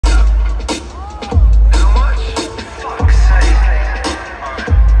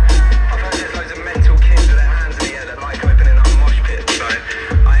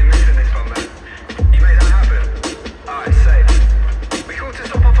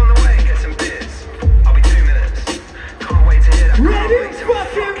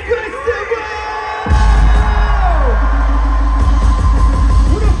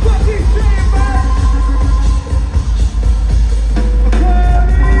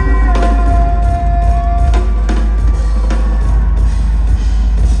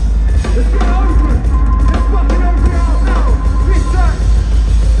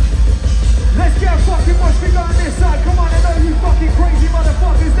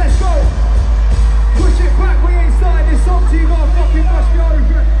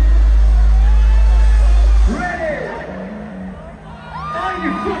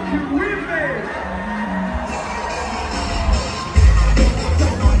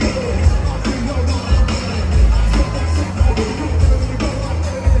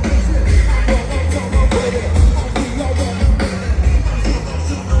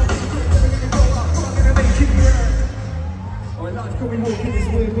walk in this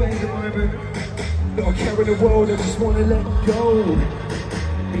weird way at the moment. Got a care in the world, I just wanna let go.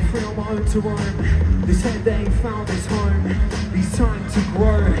 Be free on my own to roam. This head they ain't found its home. It's time to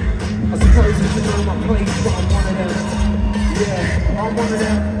grow. I suppose I should know my place, but I'm one of them. Yeah, I'm one of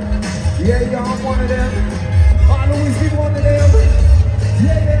them. Yeah, I'm one of them. I'll always be one of them.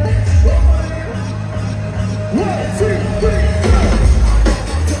 Yeah, I'm one of them. 1, 2, 3, go!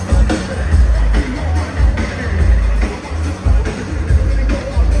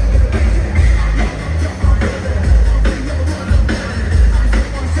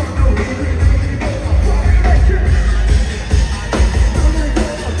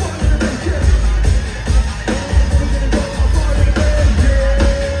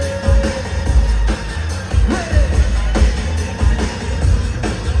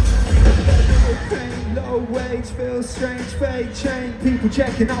 Feel strange, fake chain. People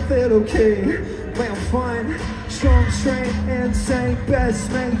checking, I feel okay. Way I'm fine, strong, strength, insane.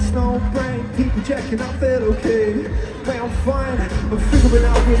 Best mates, no brain. People checking, I feel okay. Way I'm fine, I'm figuring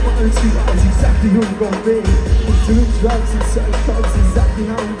out with my own 2 eyes exactly who I'm gonna be. Doing drugs and psychosis, exactly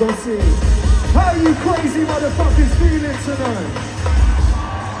how I'm gonna see. How you crazy motherfuckers feeling tonight?